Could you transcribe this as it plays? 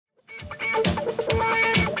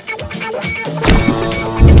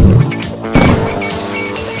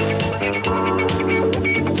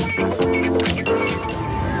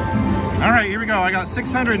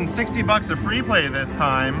660 bucks of free play this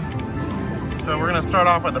time. So we're gonna start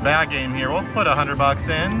off with a bad game here. We'll put 100 bucks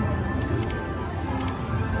in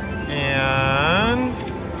and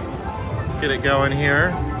get it going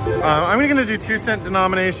here. I'm gonna do 2-cent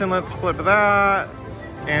denomination. Let's flip that.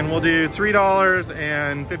 And we'll do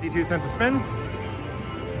 $3.52 a spin.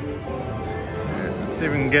 Let's see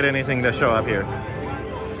if we can get anything to show up here.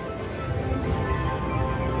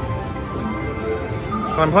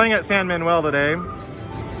 So I'm playing at San Manuel today.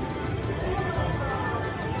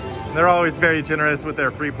 They're always very generous with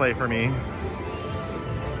their free play for me.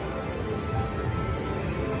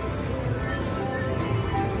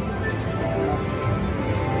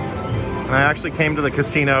 And I actually came to the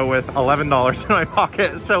casino with $11 in my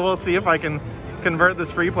pocket, so we'll see if I can convert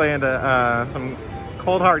this free play into some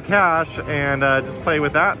cold hard cash and just play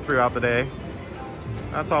with that throughout the day.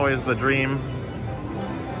 That's always the dream.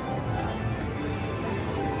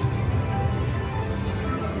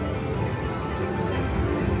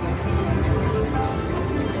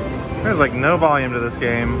 There's like no volume to this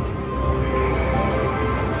game.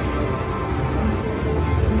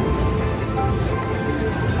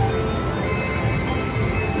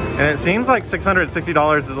 And it seems like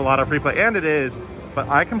 $660 is a lot of free play, and it is, but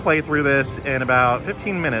I can play through this in about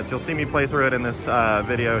 15 minutes. You'll see me play through it in this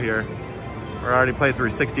video here. I already played through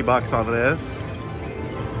 60 bucks off of this.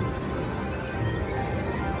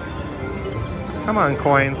 Come on,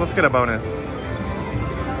 coins, let's get a bonus.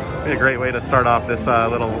 Be a great way to start off this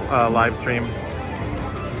little live stream.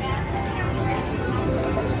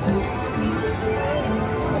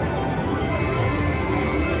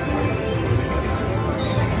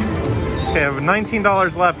 Okay, I have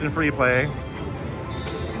 $19 left in free play.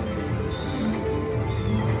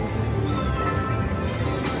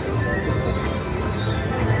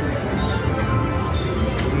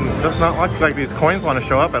 Does not look like these coins want to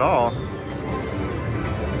show up at all.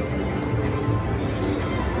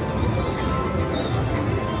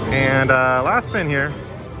 And last spin here.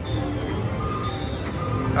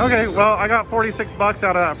 Okay, well, I got 46 bucks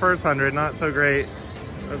out of that first 100. Not so great.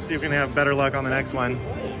 Let's see if we can have better luck on the next one.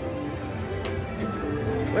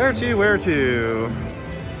 Where to, where to?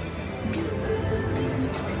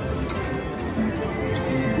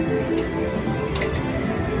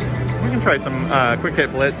 We can try some quick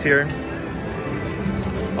hit blitz here.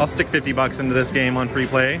 I'll stick 50 bucks into this game on free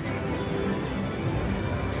play.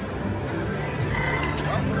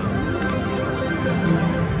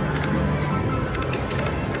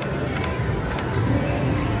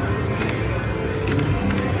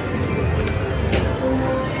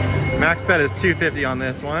 Max bet is $2.50 on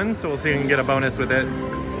this one, so we'll see if we can get a bonus with it.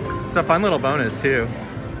 It's a fun little bonus too.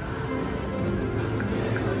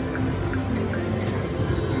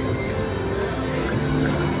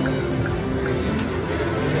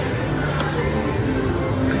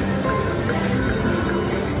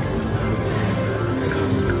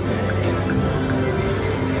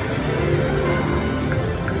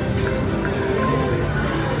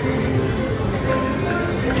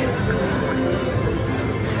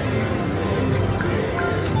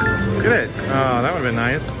 Get it. Oh, that would have been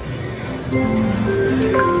nice.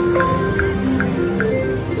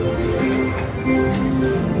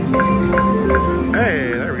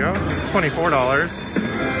 Hey, there we go. $24. I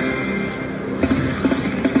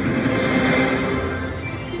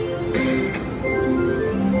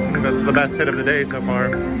think that's the best hit of the day so far.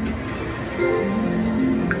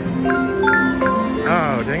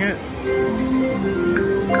 Oh, dang it.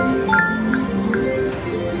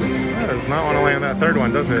 That does not want to land that third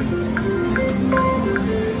one, does it?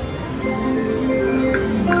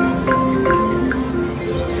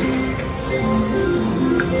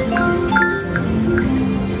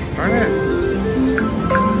 Darn it.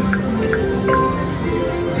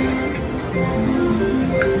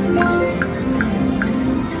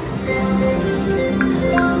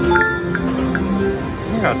 Oh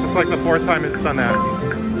my gosh, it's like the fourth time it's done that.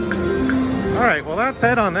 Alright, well that's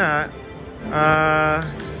it on that.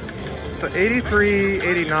 So 83,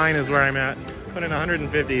 89 is where I'm at. Put in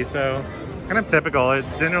 150, so kind of typical.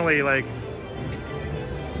 It's generally like,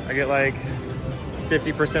 I get like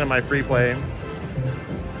 50% of my free play.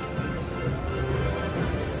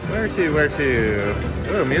 Where to, where to?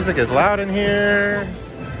 Oh, music is loud in here.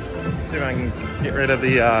 Let's see if I can get rid of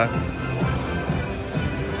the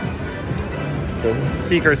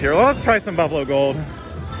speakers here. Well, let's try some Buffalo Gold.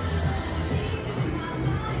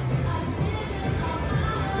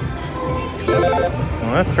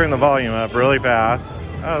 Well, let's turn the volume up really fast.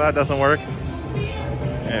 Oh, that doesn't work.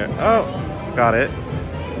 There. Oh, got it.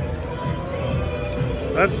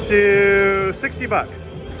 Let's do 60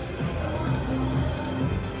 bucks.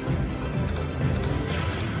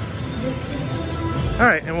 All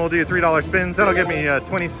right, and we'll do $3 spins. That'll give me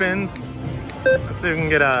 20 spins. Let's see if we can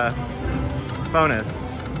get a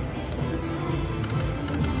bonus.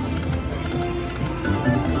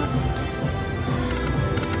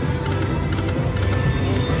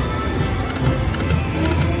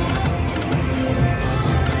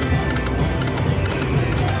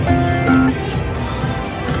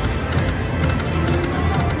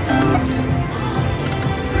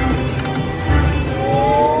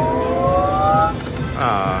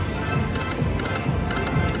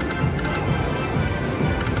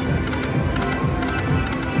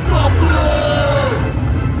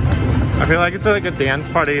 I feel like it's like a dance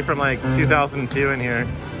party from like 2002 in here.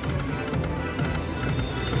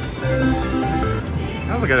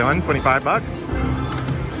 That was a good one, 25 bucks.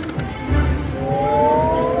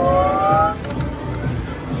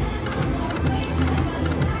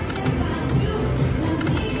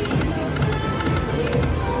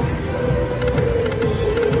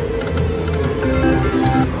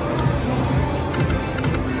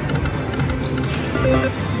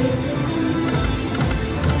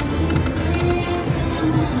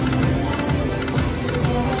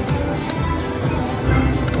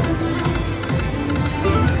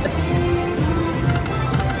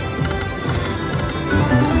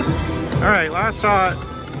 All right, last shot.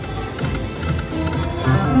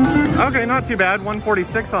 Okay, not too bad.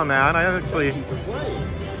 146 on that. I actually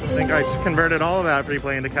think I converted all of that free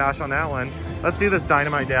play into cash on that one. Let's do this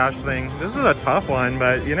dynamite dash thing. This is a tough one,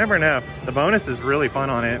 but you never know. The bonus is really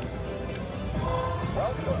fun on it.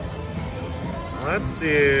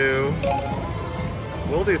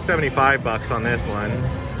 We'll do 75 bucks on this one.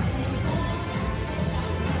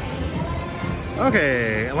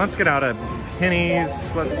 Okay, let's get out of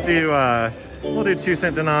pennies. Let's do, we'll do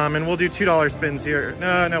 2-cent denom, and we'll do $2 spins here.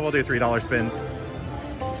 No, we'll do $3 spins.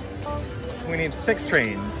 We need 6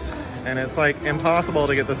 trains, and it's like impossible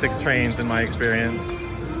to get the 6 trains in my experience.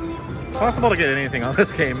 It's possible to get anything on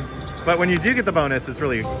this game, but when you do get the bonus, it's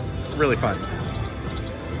really, really fun.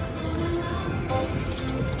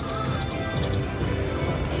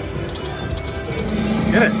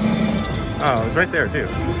 Get it. Oh, it was right there too.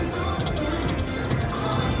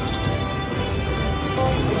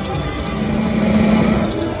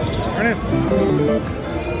 Turn it.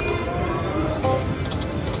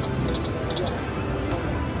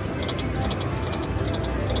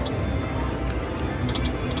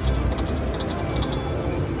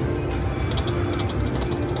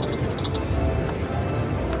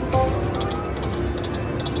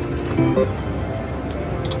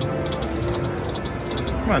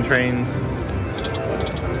 Come on, trains.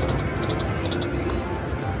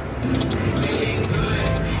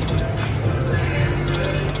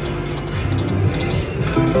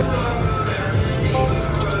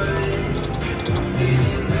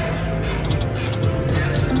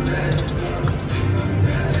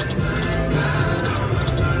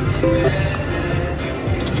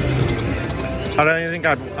 I don't even think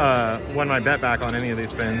I've won my bet back on any of these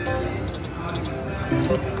spins.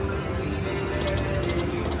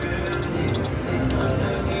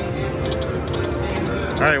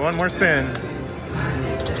 All right, one more spin.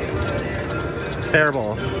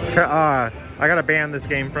 Terrible. I gotta ban this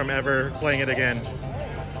game from ever playing it again.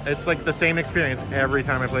 It's like the same experience every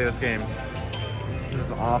time I play this game. This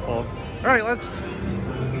is awful. All right, let's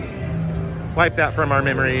wipe that from our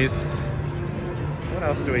memories. What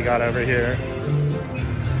else do we got over here?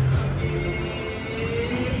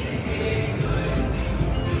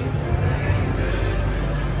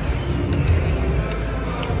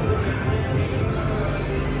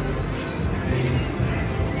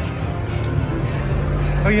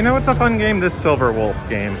 Oh, you know what's a fun game? This Silver Wolf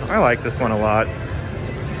game. I like this one a lot.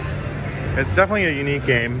 It's definitely a unique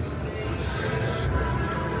game.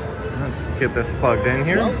 Let's get this plugged in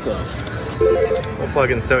here. We'll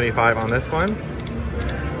plug in 75 on this one.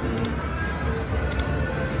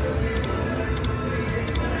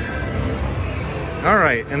 All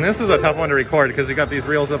right, and this is a tough one to record because we got these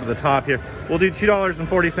reels up at the top here. We'll do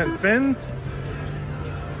 $2.40 spins.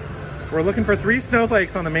 We're looking for 3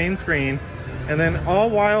 snowflakes on the main screen, and then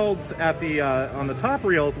all wilds at the on the top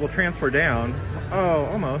reels will transfer down. Oh,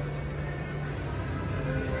 almost.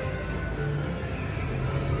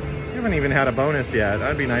 We haven't even had a bonus yet.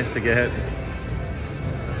 That'd be nice to get.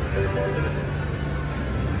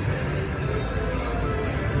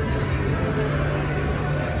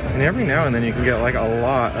 And every now and then you can get like a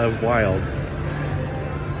lot of wilds.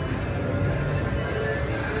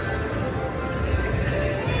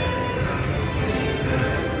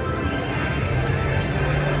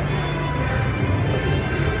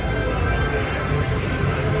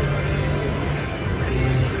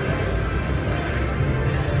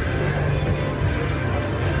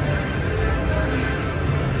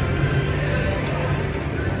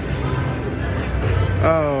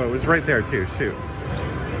 was right there too, shoot.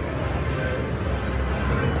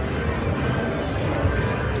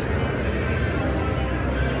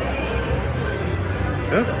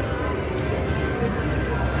 Oops.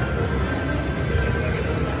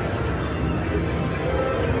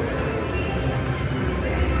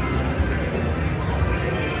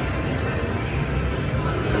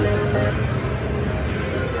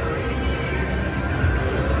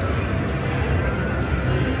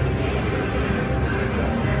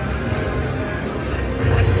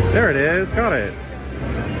 There it is, got it.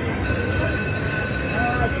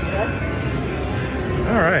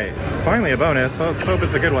 All right, finally a bonus. Let's hope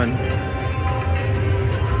it's a good one.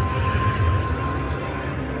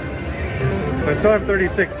 So I still have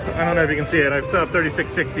 36, I don't know if you can see it, I still have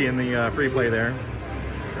 36.60 in the free play there.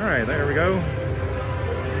 All right, there we go.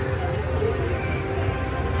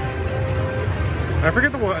 I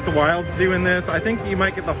forget what the wilds do in this. I think you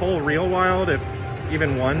might get the whole real wild if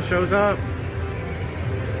even one shows up.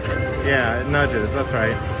 Yeah, it nudges, that's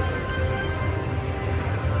right.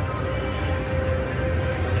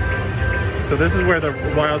 So this is where the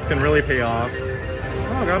wilds can really pay off.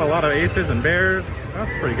 Oh, got a lot of aces and bears.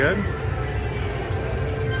 That's pretty good.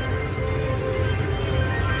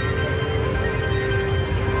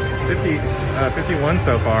 Uh, 51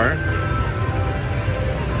 so far.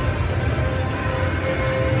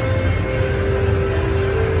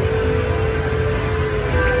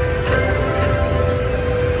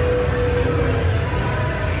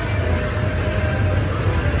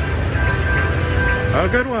 Oh,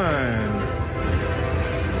 good one.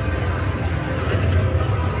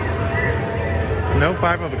 No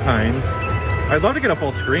 5 of a kinds. I'd love to get a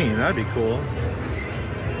full screen. That'd be cool.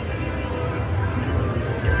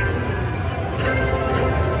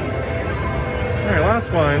 All right,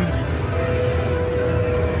 last one.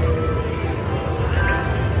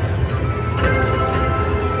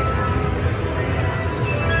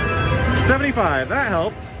 $75. That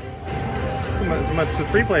helps. As much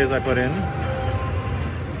free play as I put in.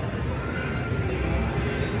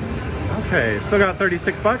 Okay, still got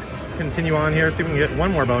 36 bucks. Continue on here, see if we can get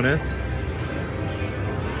one more bonus.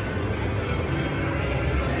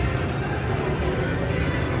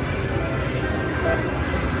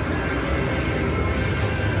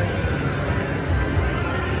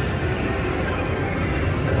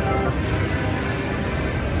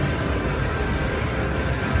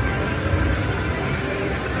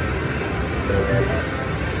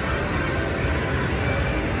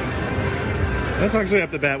 Let's actually up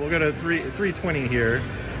the bet. We'll go to 320 here.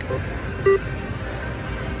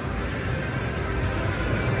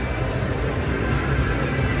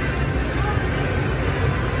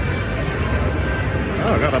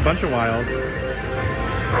 Oh, got a bunch of wilds.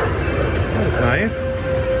 That's nice.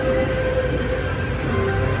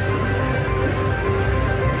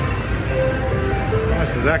 How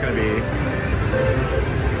much is that going to be?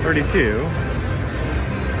 32.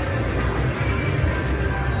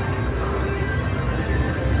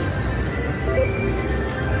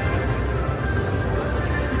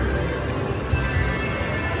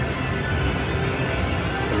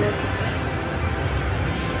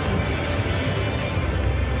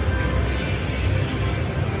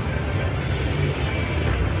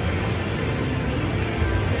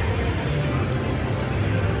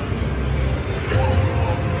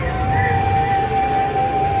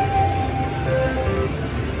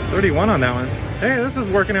 $31 on that one. Hey, this is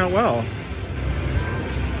working out well.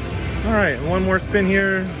 All right, one more spin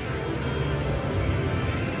here.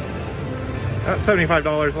 That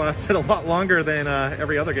 $75 lasted a lot longer than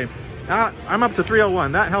every other game. I'm up to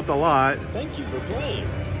 301. That helped a lot. Thank you for playing.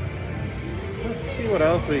 Let's see what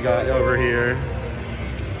else we got over here.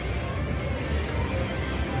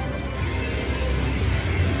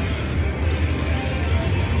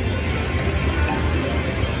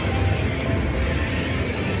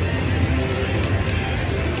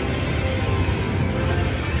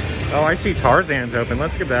 Oh, I see Tarzan's open.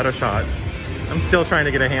 Let's give that a shot. I'm still trying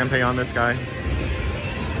to get a hand pay on this guy.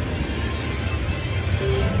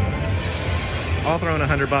 I'll throw in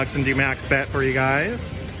 100 bucks and do max bet for you guys.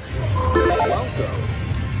 Welcome.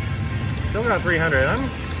 Still got 300.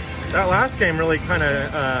 That last game really kind of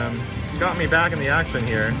got me back in the action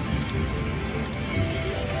here.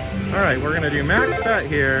 All right, we're gonna do max bet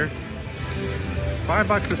here. 5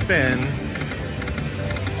 bucks a spin.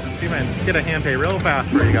 See if I can just get a hand pay real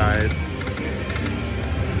fast for you guys.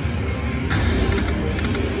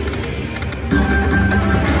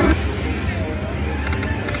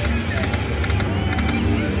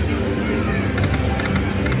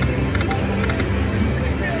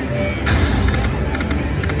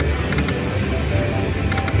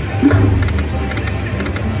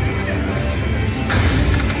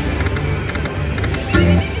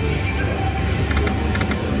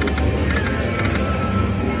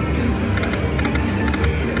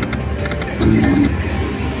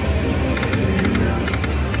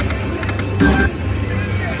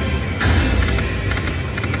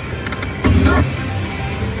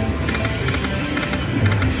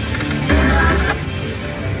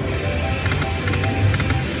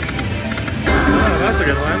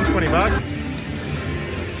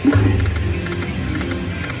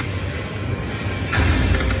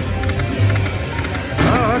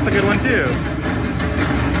 too.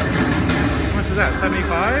 How much is that,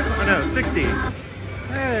 75? Oh no, 60.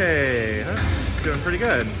 Hey, that's doing pretty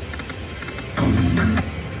good.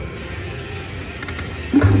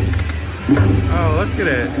 Oh, let's get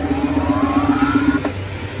it.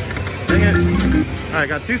 Dang it. All right,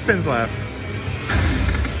 got 2 spins left.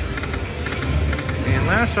 And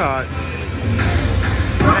last shot.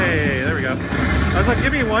 Hey, there we go. I was like,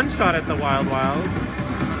 give me 1 shot at the Wild Wilds.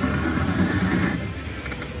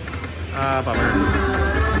 Bummer.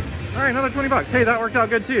 All right, another 20 bucks. Hey, that worked out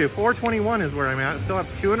good too. 421 is where I'm at. Still have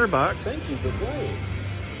 200 bucks. Thank you for playing.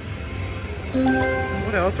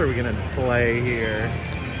 What else are we gonna play here?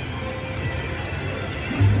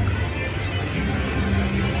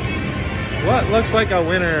 What looks like a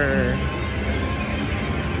winner?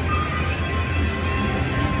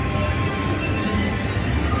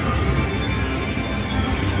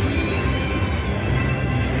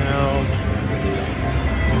 No.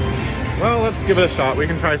 Well, let's give it a shot. We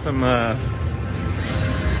can try some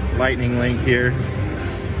lightning link here.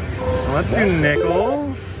 So let's do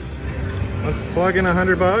nickels. Let's plug in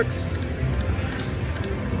 100 bucks.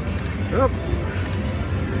 Oops.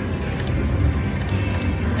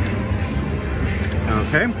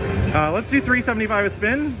 Okay, let's do 375 a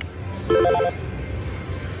spin. That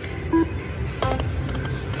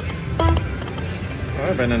would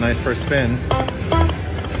have been a nice first spin.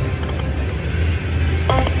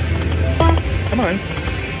 Come on.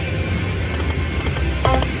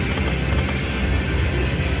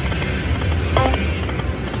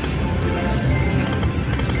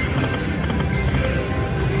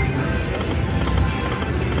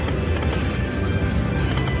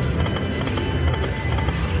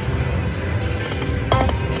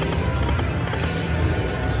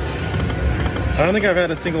 I don't think I've had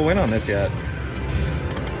a single win on this yet.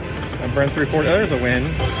 I've burned through 40. Oh, there's a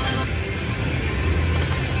win.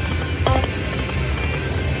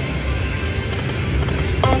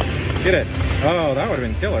 Get it. Oh, that would have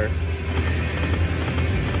been killer.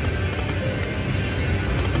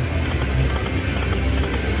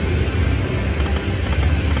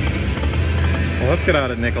 Well, let's get out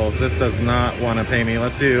of nickels. This does not want to pay me.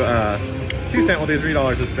 Let's do 2 cent. We'll do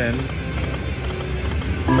 $3 a spin.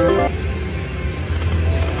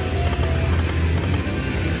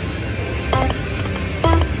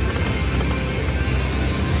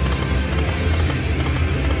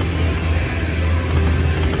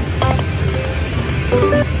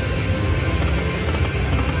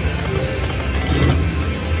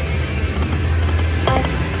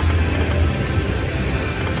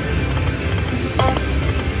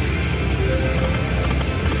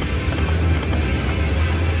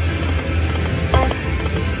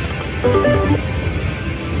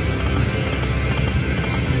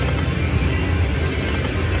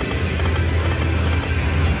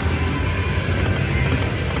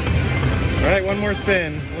 Alright, one more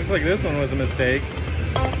spin. Looks like this one was a mistake.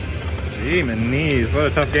 Gee, my knees. What a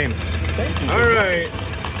tough game. Alright.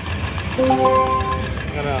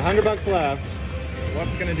 Got 100 bucks left.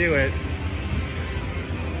 What's gonna do it?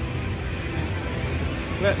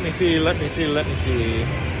 Let me see, let me see, let me see.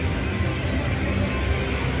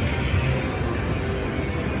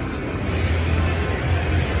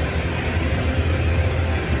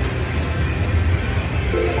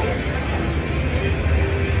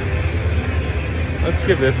 Let's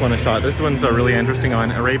give this one a shot. This one's a really interesting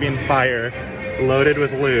one. Arabian Fire, loaded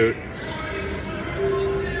with loot.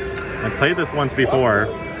 I played this once before.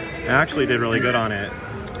 I actually did really good on it.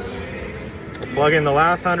 We'll plug in the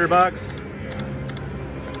last 100 bucks.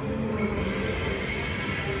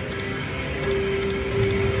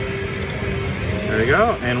 There we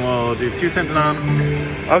go, and we'll do 2 cent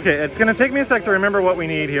denom. Okay, it's gonna take me a sec to remember what we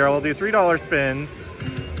need here. We'll do $3 spins.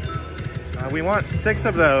 We want 6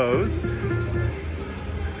 of those.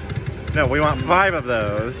 No, we want 5 of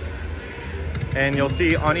those. And you'll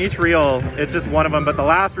see on each reel, it's just one of them, but the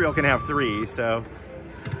last reel can have 3, so.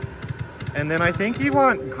 And then I think you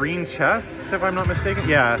want green chests, if I'm not mistaken.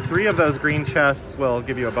 Yeah, 3 of those green chests will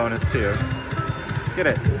give you a bonus too. Get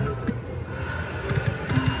it.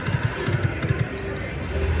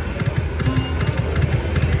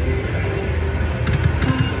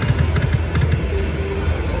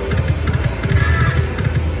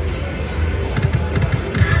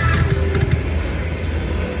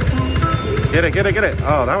 Get it, get it, get it.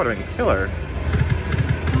 Oh, that would have been killer.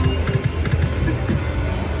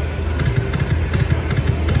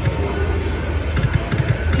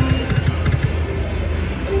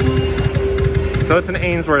 So it's an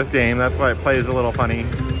Ainsworth game, that's why it plays a little funny.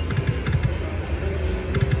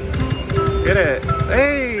 Get it.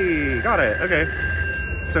 Hey, got it, okay.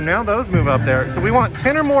 So now those move up there. So we want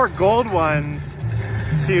 10 or more gold ones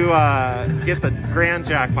to get the grand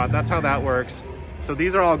jackpot. That's how that works. So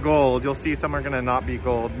these are all gold. You'll see some are gonna not be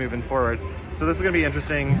gold moving forward. So this is gonna be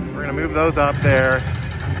interesting. We're gonna move those up there.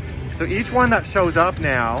 So each one that shows up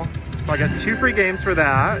now, so I got 2 free games for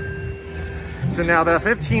that. So now the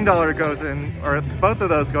 $15 goes in, or both of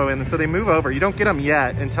those go in, and so they move over. You don't get them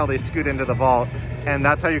yet until they scoot into the vault, and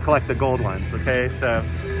that's how you collect the gold ones, okay? So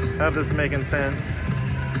I hope this is making sense.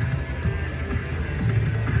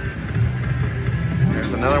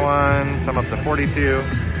 There's another one, so I'm up to 42.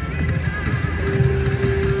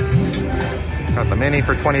 Got the mini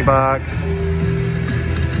for 20 bucks.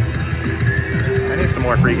 I need some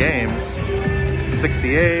more free games.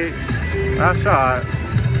 68, last shot.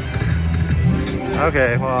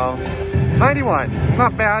 Okay, well, 91,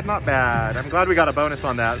 not bad, not bad. I'm glad we got a bonus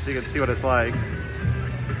on that so you can see what it's like.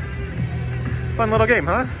 Fun little game,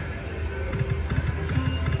 huh?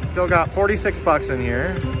 Still got 46 bucks in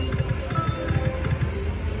here.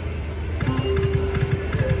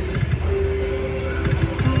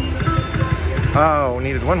 Oh,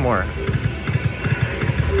 needed one more.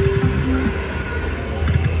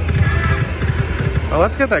 Well,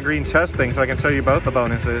 let's get that green chest thing so I can show you both the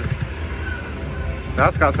bonuses.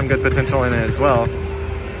 That's got some good potential in it as well.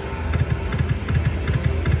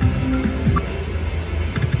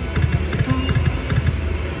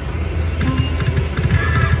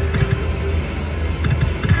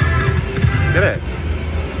 Get it.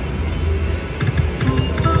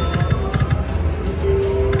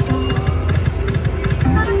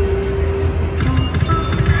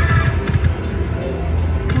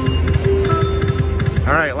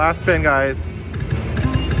 All right, last spin, guys.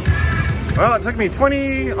 Well, it took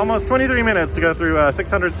me almost 23 minutes to go through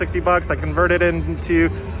 660 bucks. I converted into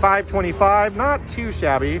 525. Not too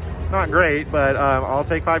shabby, not great, but I'll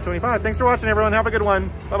take 525. Thanks for watching, everyone. Have a good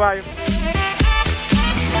one. Bye-bye.